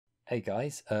Hey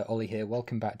guys, Ollie here,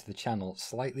 welcome back to the channel.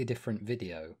 Slightly different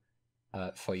video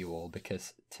for you all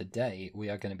because today we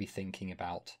are going to be thinking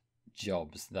about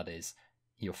jobs, that is,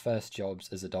 your first jobs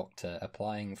as a doctor,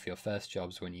 applying for your first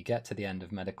jobs when you get to the end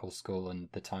of medical school and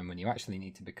the time when you actually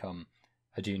need to become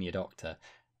a junior doctor.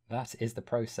 That is the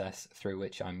process through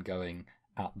which I'm going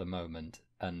at the moment,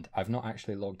 and I've not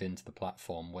actually logged into the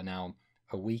platform. We're now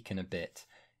a week and a bit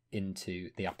into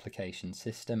the application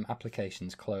system.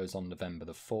 Applications close on November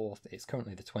the 4th. It's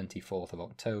currently the 24th of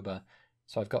October,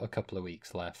 so I've got a couple of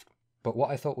weeks left. But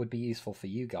what I thought would be useful for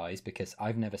you guys, because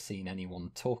I've never seen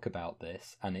anyone talk about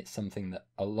this, and it's something that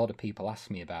a lot of people ask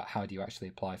me about, how do you actually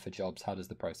apply for jobs, how does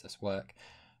the process work?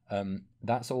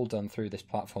 That's all done through this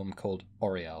platform called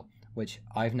Oriel, which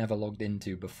I've never logged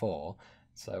into before,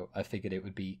 so I figured it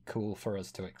would be cool for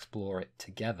us to explore it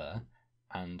together,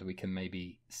 and we can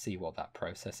maybe see what that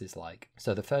process is like.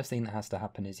 So the first thing that has to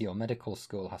happen is your medical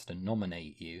school has to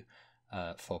nominate you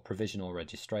for provisional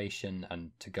registration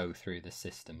and to go through the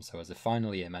system. So as a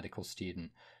final year medical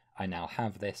student, I now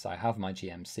have this, I have my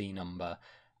GMC number,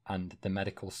 and the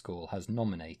medical school has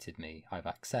nominated me. I've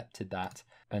accepted that,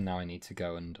 and now I need to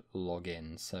go and log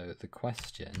in. So the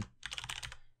question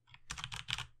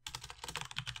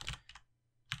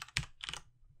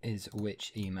is,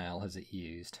 which email has it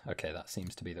used? Okay, that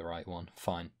seems to be the right one.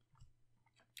 Fine.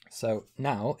 So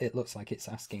now it looks like it's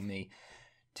asking me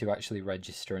to actually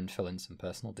register and fill in some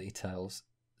personal details.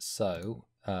 So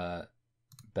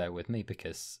bear with me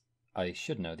because I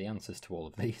should know the answers to all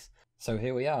of these. So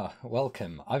here we are.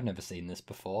 Welcome. I've never seen this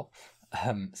before.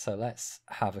 So let's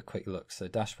have a quick look. So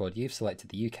dashboard, you've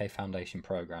selected the UK Foundation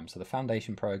Programme. So the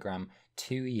Foundation Programme,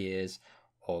 2 years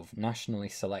of nationally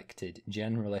selected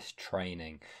generalist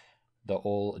training that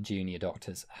all junior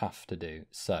doctors have to do.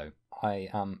 So I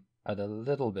am at a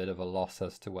little bit of a loss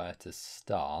as to where to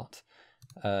start.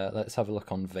 Let's have a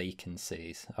look on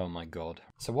vacancies. Oh my god.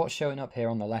 So what's showing up here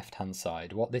on the left hand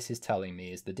side, what this is telling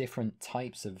me is the different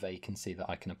types of vacancy that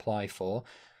I can apply for.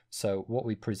 So what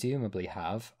we presumably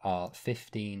have are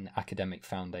 15 academic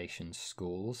foundation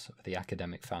schools for the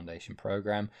academic foundation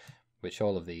programme, which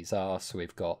all of these are. So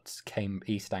we've got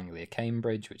East Anglia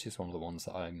Cambridge, which is one of the ones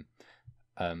that I'm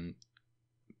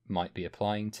might be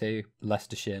applying to,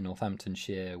 Leicestershire,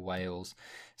 Northamptonshire, Wales,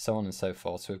 so on and so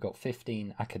forth. So we've got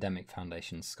 15 academic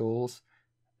foundation schools.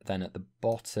 Then at the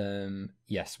bottom,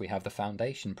 yes, we have the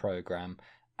foundation programme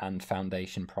and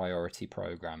foundation priority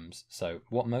programmes. So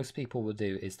what most people will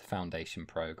do is the foundation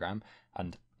programme,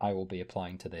 and I will be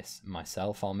applying to this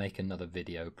myself. I'll make another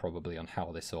video probably on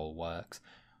how this all works.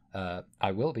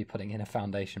 I will be putting in a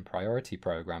foundation priority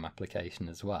program application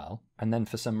as well. And then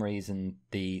for some reason,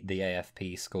 the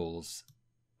AFP schools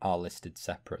are listed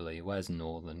separately. Where's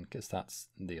Northern? Because that's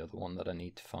the other one that I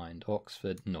need to find.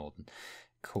 Oxford, Northern.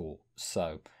 Cool.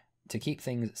 So to keep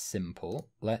things simple,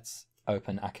 let's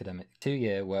open academic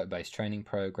 2-year work-based training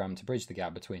program to bridge the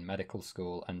gap between medical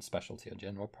school and specialty or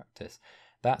general practice.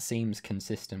 That seems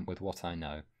consistent with what I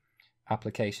know.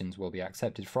 Applications will be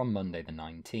accepted from Monday the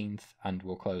 19th and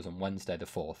will close on Wednesday the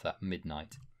 4th at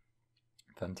midnight.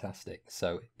 Fantastic.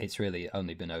 So it's really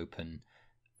only been open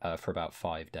for about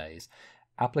 5 days.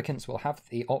 Applicants will have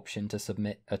the option to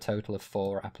submit a total of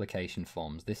 4 application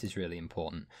forms. This is really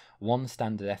important. 1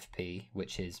 standard FP,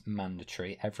 which is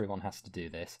mandatory. Everyone has to do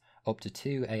this. Up to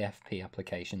 2 AFP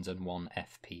applications and 1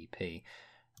 FPP.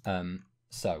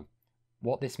 So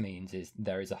what this means is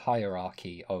there is a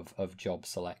hierarchy of job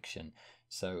selection.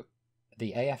 So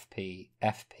the AFP,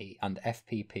 FP, and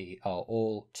FPP are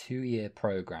all 2-year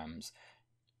programs,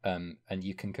 and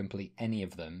you can complete any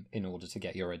of them in order to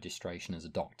get your registration as a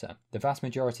doctor. The vast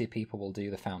majority of people will do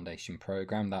the foundation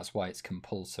program. That's why it's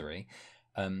compulsory.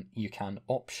 You can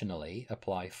optionally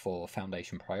apply for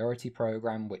foundation priority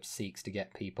program, which seeks to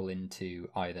get people into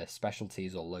either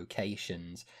specialties or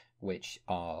locations which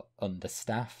are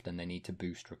understaffed and they need to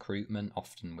boost recruitment,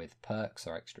 often with perks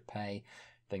or extra pay,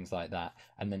 things like that.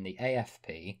 And then the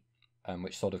AFP,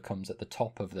 which sort of comes at the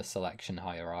top of the selection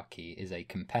hierarchy, is a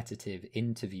competitive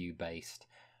interview-based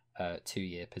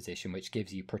 2-year position, which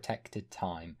gives you protected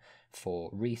time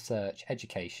for research,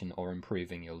 education, or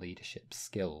improving your leadership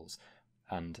skills.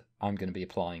 And I'm going to be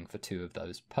applying for 2 of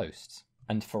those posts.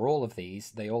 And for all of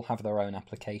these, they all have their own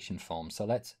application form. So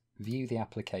let's view the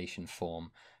application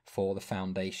form for the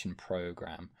foundation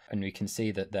program, and we can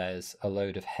see that there's a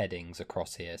load of headings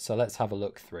across here. So let's have a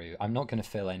look through. I'm not going to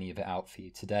fill any of it out for you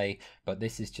today, but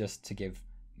this is just to give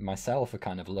myself a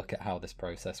kind of look at how this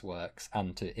process works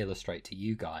and to illustrate to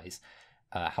you guys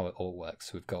how it all works.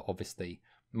 So we've got obviously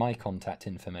my contact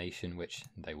information, which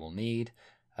they will need.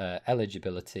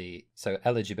 Eligibility. So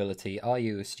eligibility, are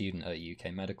you a student at a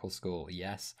UK medical school?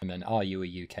 Yes. And then are you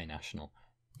a UK national?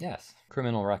 Yes.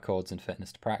 Criminal records and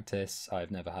fitness to practice.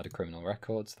 I've never had a criminal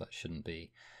record, so that shouldn't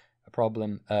be a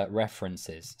problem.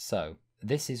 References. So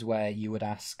this is where you would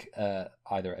ask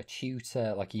either a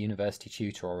tutor, like a university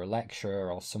tutor, or a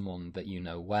lecturer, or someone that you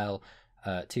know well,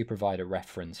 to provide a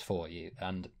reference for you.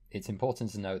 And it's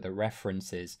important to note that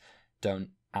references don't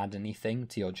add anything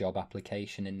to your job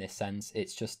application in this sense.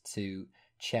 It's just to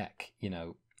check,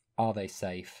 are they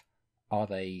safe? Are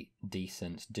they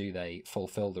decent? Do they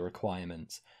fulfill the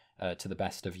requirements to the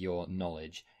best of your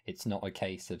knowledge? It's not a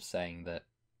case of saying that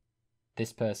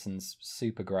this person's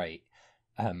super great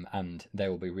and they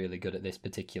will be really good at this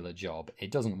particular job.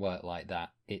 It doesn't work like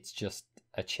that. It's just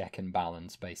a check and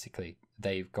balance, basically.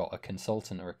 They've got a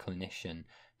consultant or a clinician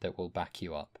that will back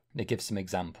you up. It gives some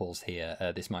examples here.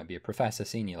 This might be a professor,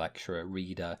 senior lecturer,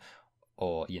 reader,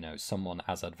 or, someone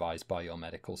as advised by your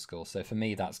medical school. So for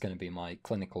me, that's going to be my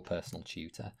clinical personal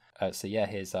tutor. So yeah,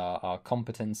 here's our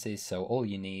competencies. So all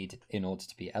you need in order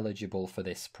to be eligible for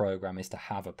this program is to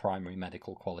have a primary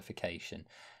medical qualification.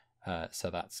 So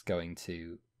that's going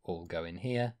to all go in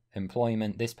here.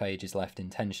 Employment, this page is left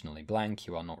intentionally blank.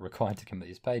 You are not required to complete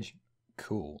this page.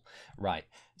 Cool. Right,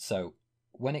 so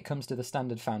when it comes to the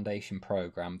standard foundation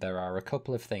program, there are a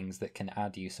couple of things that can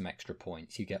add you some extra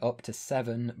points. You get up to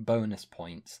 7 bonus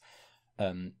points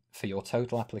for your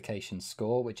total application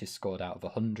score, which is scored out of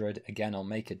 100. Again, I'll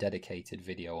make a dedicated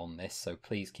video on this, so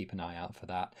please keep an eye out for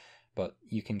that. But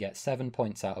you can get 7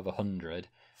 points out of 100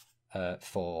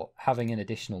 for having an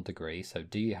additional degree. So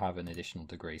do you have an additional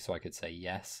degree? So I could say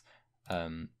yes.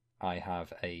 I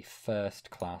have a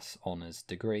first class honours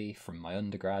degree from my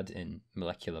undergrad in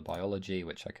molecular biology,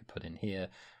 which I could put in here.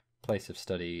 Place of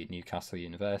study, Newcastle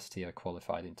University. I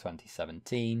qualified in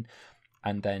 2017.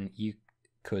 And then you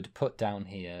could put down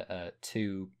here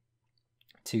two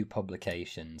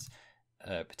publications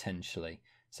potentially.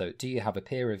 So do you have a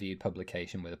peer-reviewed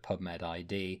publication with a PubMed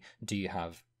ID? Do you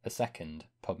have a second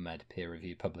PubMed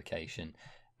peer-reviewed publication?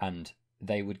 And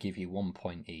they would give you 1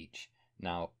 point each.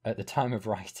 Now, at the time of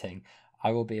writing, I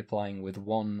will be applying with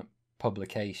 1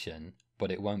 publication,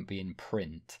 but it won't be in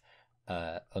print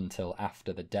until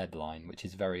after the deadline, which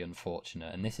is very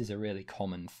unfortunate. And this is a really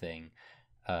common thing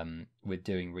with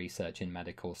doing research in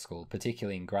medical school,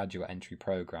 particularly in graduate entry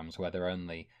programs where they're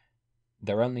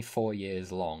only 4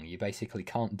 years long. You basically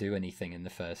can't do anything in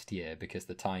the first year because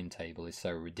the timetable is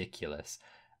so ridiculous.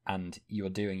 And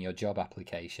you're doing your job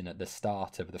application at the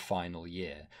start of the final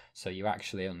year, so you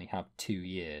actually only have 2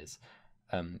 years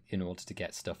in order to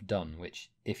get stuff done,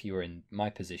 which if you were in my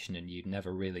position and you'd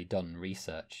never really done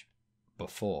research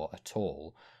before at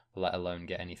all, let alone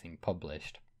get anything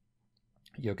published,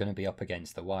 you're going to be up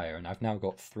against the wire. And I've now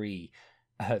got three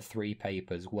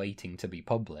papers waiting to be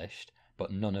published,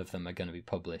 but none of them are going to be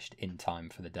published in time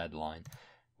for the deadline,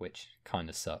 which kind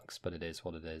of sucks, but it is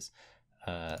what it is.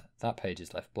 That page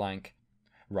is left blank.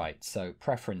 Right, so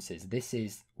preferences. This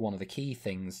is one of the key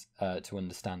things to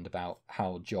understand about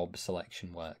how job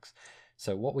selection works.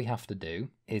 So what we have to do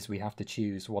is we have to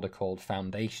choose what are called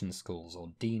foundation schools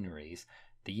or deaneries.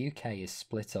 The UK is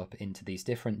split up into these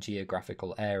different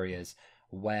geographical areas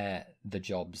where the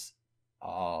jobs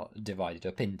are divided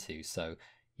up into. So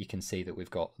you can see that we've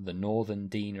got the Northern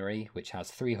Deanery, which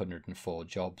has 304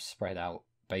 jobs spread out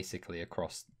basically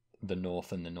across the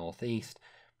north and the northeast.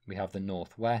 We have the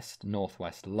northwest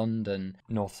London,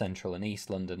 north central and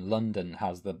east London. London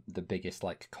has the biggest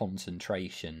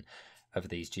concentration of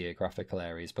these geographical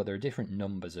areas, but there are different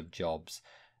numbers of jobs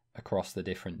across the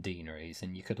different deaneries,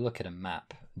 and you could look at a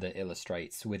map that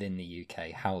illustrates within the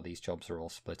UK how these jobs are all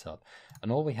split up.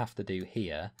 And all we have to do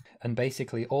here, and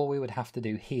basically all we would have to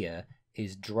do here,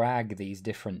 is drag these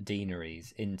different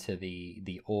deaneries into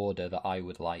the order that I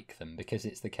would like them, because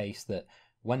it's the case that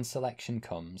when selection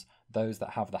comes, those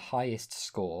that have the highest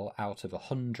score out of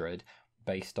 100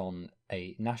 based on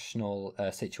a national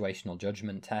situational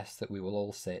judgment test that we will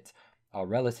all sit, our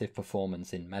relative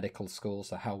performance in medical school,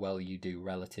 so how well you do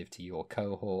relative to your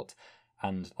cohort,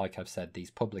 and like I've said,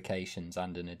 these publications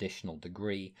and an additional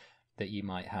degree that you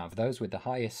might have. Those with the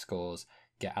highest scores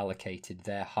get allocated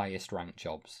their highest ranked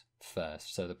jobs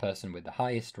first. So the person with the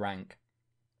highest rank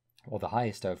or the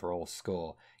highest overall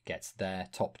score gets their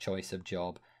top choice of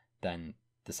job, then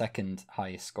the second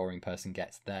highest scoring person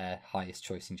gets their highest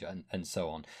choice in job, and so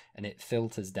on. And it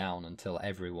filters down until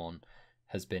everyone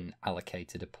has been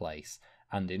allocated a place.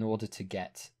 And in order to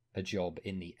get a job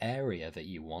in the area that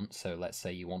you want, so let's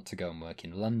say you want to go and work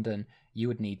in London, you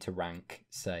would need to rank,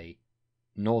 say,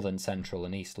 Northern, Central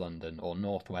and East London or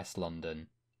Northwest London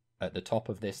at the top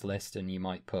of this list, and you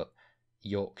might put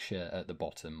Yorkshire at the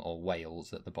bottom, or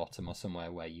Wales at the bottom, or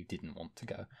somewhere where you didn't want to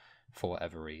go for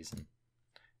whatever reason.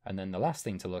 And then the last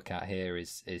thing to look at here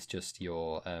is just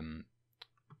your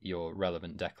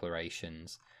relevant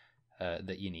declarations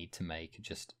that you need to make.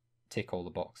 Just tick all the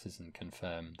boxes and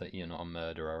confirm that you're not a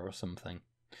murderer or something.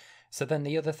 So then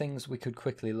the other things we could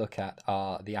quickly look at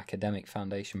are the academic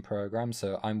foundation program.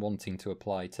 So I'm wanting to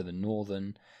apply to the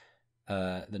Northern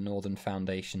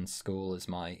Foundation School as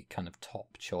my kind of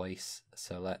top choice.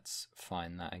 So let's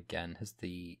find that again.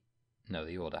 The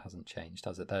order hasn't changed,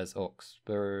 has it? There's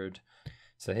Oxford.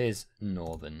 So here's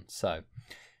Northern. So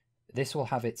this will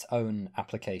have its own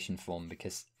application form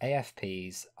because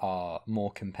AFPs are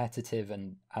more competitive,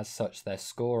 and as such their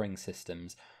scoring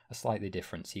systems are slightly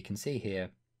different. So you can see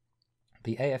here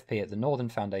the AFP at the Northern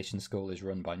Foundation School is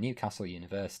run by Newcastle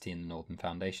University and the Northern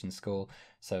Foundation School.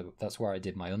 So that's where I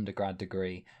did my undergrad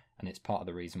degree, and it's part of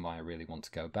the reason why I really want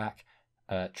to go back.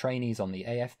 Trainees on the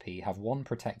AFP have one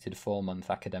protected 4-month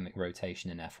academic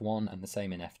rotation in F1 and the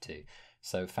same in F2.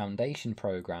 So foundation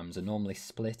programs are normally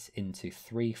split into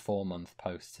 3 4-month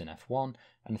posts in F1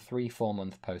 and 3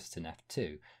 4-month posts in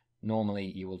F2. Normally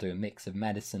you will do a mix of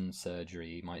medicine, surgery,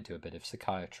 you might do a bit of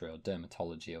psychiatry or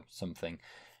dermatology or something.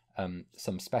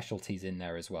 Some specialties in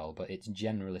there as well, but it's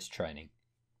generalist training.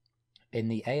 In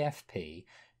the AFP,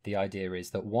 the idea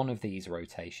is that one of these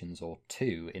rotations, or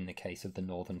 2 in the case of the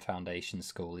Northern Foundation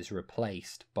School, is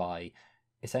replaced by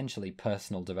essentially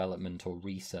personal development or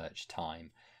research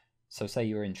time. So say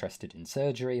you're interested in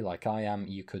surgery, like I am,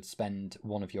 you could spend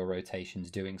one of your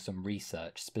rotations doing some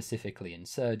research specifically in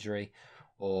surgery,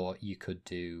 or you could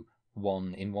do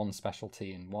one in one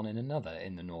specialty and one in another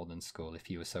in the Northern School if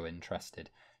you were so interested.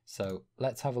 So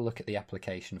let's have a look at the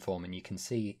application form and you can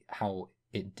see how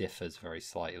it differs very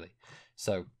slightly.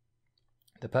 So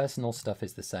the personal stuff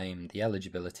is the same, the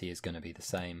eligibility is going to be the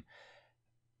same,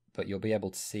 but you'll be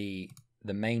able to see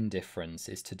the main difference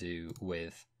is to do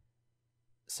with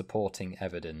supporting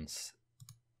evidence,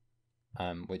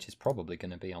 which is probably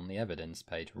going to be on the evidence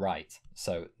page. Right,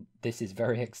 so this is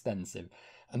very extensive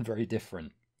and very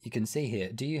different. You can see here,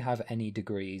 do you have any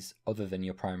degrees other than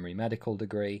your primary medical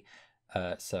degree?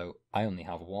 So I only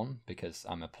have one because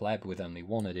I'm a pleb with only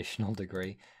one additional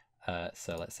degree.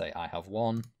 So let's say I have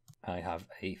one. I have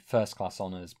a first-class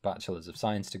honours Bachelor's of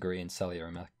Science degree in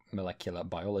cellular molecular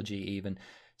biology even.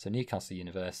 So Newcastle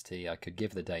University, I could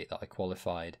give the date that I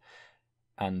qualified.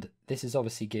 And this is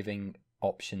obviously giving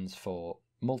options for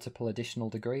multiple additional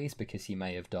degrees because you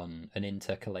may have done an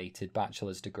intercalated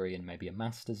bachelor's degree and maybe a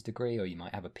master's degree, or you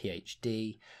might have a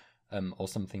PhD or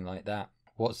something like that.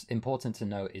 What's important to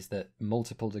note is that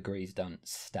multiple degrees don't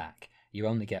stack. You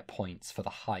only get points for the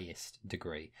highest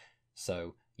degree.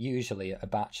 So usually a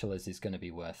bachelor's is going to be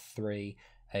worth 3,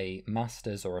 a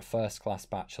master's or a first-class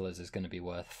bachelor's is going to be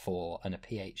worth 4, and a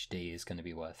PhD is going to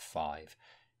be worth 5.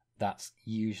 That's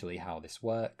usually how this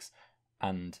works,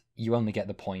 and you only get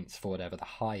the points for whatever the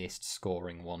highest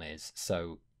scoring one is.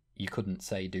 So you couldn't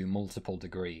say do multiple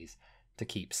degrees to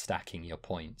keep stacking your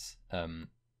points.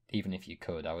 Even if you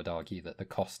could, I would argue that the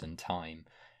cost and time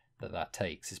that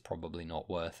takes is probably not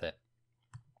worth it.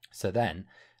 So then,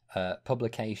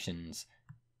 publications,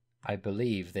 I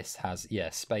believe this has,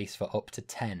 space for up to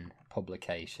 10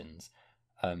 publications.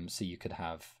 So you could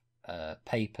have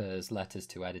papers, letters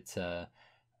to editor,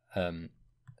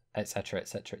 etc.,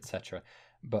 etc., etc.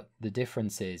 But the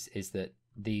difference is that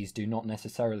these do not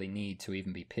necessarily need to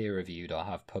even be peer-reviewed or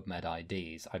have PubMed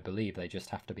IDs. I believe they just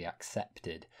have to be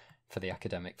accepted for the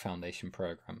academic foundation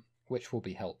program, which will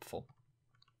be helpful.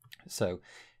 So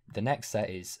the next set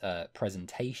is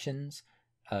presentations.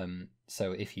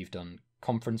 So if you've done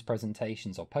conference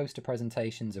presentations or poster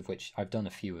presentations, of which I've done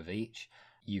a few of each,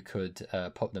 you could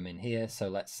put them in here. So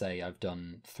let's say I've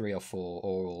done 3 or 4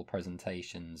 oral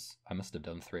presentations. I must have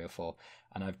done 3 or 4,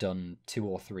 and I've done 2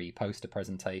 or 3 poster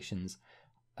presentations.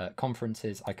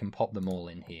 Conferences, I can pop them all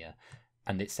in here.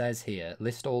 And it says here,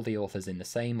 list all the authors in the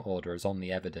same order as on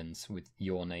the evidence with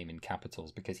your name in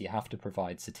capitals, because you have to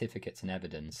provide certificates and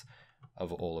evidence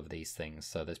of all of these things.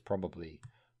 So there's probably,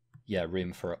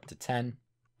 room for up to 10.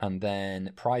 And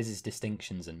then prizes,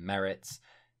 distinctions, and merits.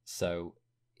 So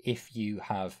if you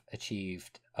have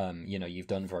achieved, you've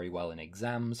done very well in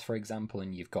exams, for example,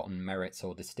 and you've gotten merits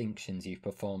or distinctions, you've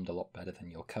performed a lot better than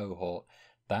your cohort,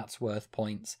 that's worth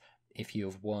points. If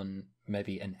you've won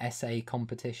maybe an essay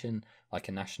competition, like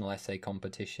a national essay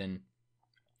competition,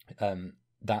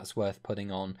 that's worth putting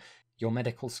on. Your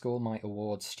medical school might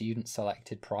award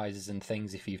student-selected prizes and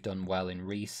things if you've done well in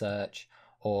research,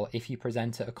 or if you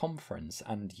present at a conference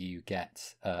and you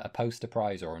get a poster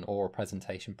prize or an oral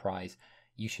presentation prize,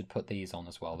 you should put these on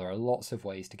as well. There are lots of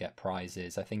ways to get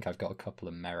prizes. I think I've got a couple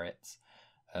of merits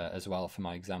as well for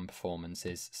my exam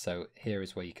performances. So here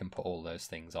is where you can put all those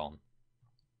things on.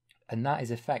 And that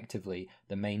is effectively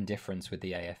the main difference with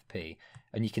the AFP.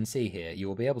 And you can see here, you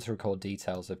will be able to record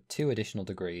details of 2 additional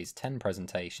degrees, 10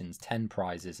 presentations, 10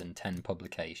 prizes, and 10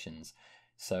 publications.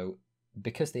 So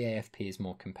because the AFP is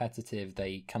more competitive,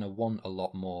 they kind of want a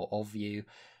lot more of you,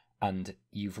 and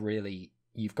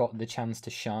you've got the chance to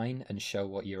shine and show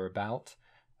what you're about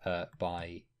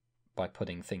by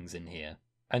putting things in here.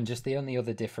 And just the only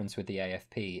other difference with the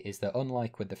AFP is that,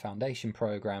 unlike with the foundation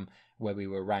program, where we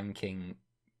were ranking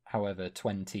however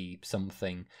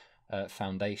 20-something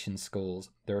foundation schools,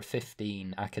 there are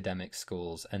 15 academic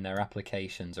schools, and their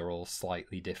applications are all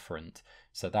slightly different.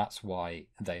 So that's why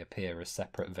they appear as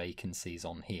separate vacancies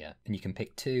on here. And you can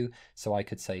pick 2, so I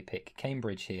could say pick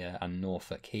Cambridge here and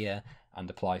Norfolk here and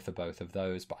apply for both of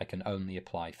those, but I can only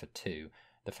apply for 2.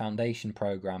 The foundation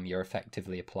program, you're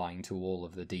effectively applying to all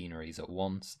of the deaneries at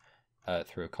once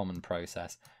through a common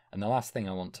process. And the last thing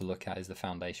I want to look at is the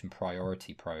foundation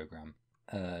priority program.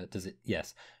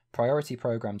 Yes. Priority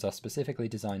programs are specifically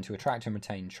designed to attract and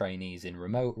retain trainees in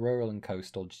remote, rural and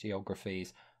coastal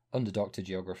geographies, underdoctored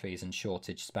geographies and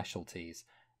shortage specialties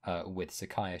with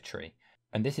psychiatry.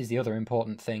 And this is the other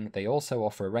important thing. They also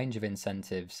offer a range of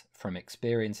incentives, from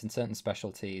experience in certain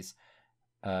specialties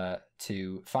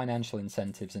to financial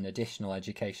incentives and additional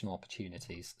educational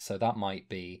opportunities. So that might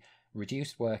be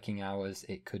reduced working hours,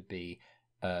 it could be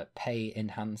pay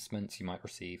enhancements, you might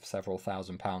receive several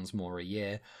 £1,000s more a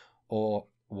year, or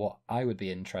what I would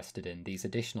be interested in, these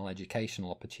additional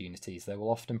educational opportunities. They will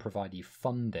often provide you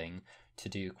funding to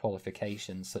do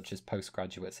qualifications such as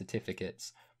postgraduate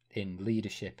certificates in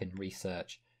leadership, in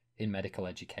research, in medical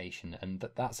education, and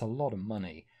that's a lot of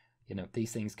money. You know,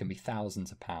 these things can be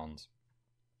thousands of pounds.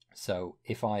 So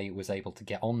if I was able to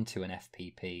get onto an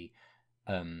FPP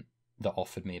that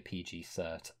offered me a PG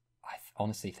cert, I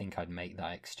honestly think I'd make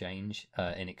that exchange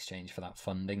in exchange for that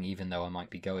funding, even though I might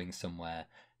be going somewhere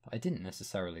that I didn't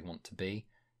necessarily want to be.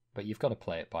 But you've got to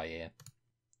play it by ear.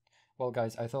 Well,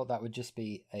 guys, I thought that would just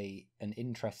be an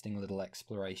interesting little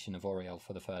exploration of Oriel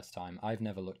for the first time. I've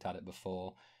never looked at it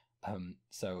before,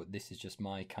 so this is just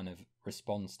my kind of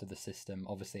response to the system.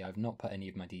 Obviously, I've not put any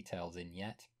of my details in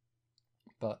yet,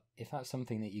 but if that's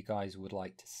something that you guys would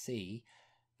like to see,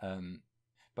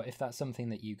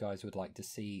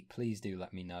 please do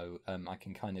let me know. I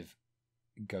can kind of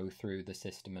go through the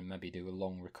system and maybe do a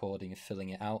long recording of filling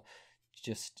it out,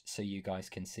 just so you guys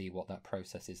can see what that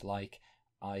process is like.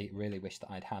 I really wish that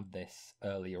I'd had this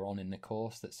earlier on in the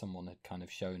course, that someone had kind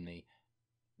of shown me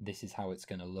this is how it's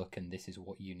going to look and this is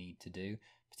what you need to do.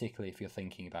 Particularly if you're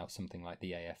thinking about something like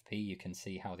the AFP, you can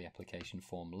see how the application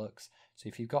form looks. So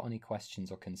if you've got any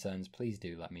questions or concerns, please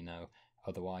do let me know.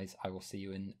 Otherwise, I will see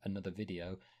you in another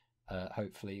video,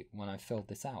 hopefully when I've filled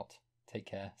this out. Take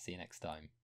care, see you next time.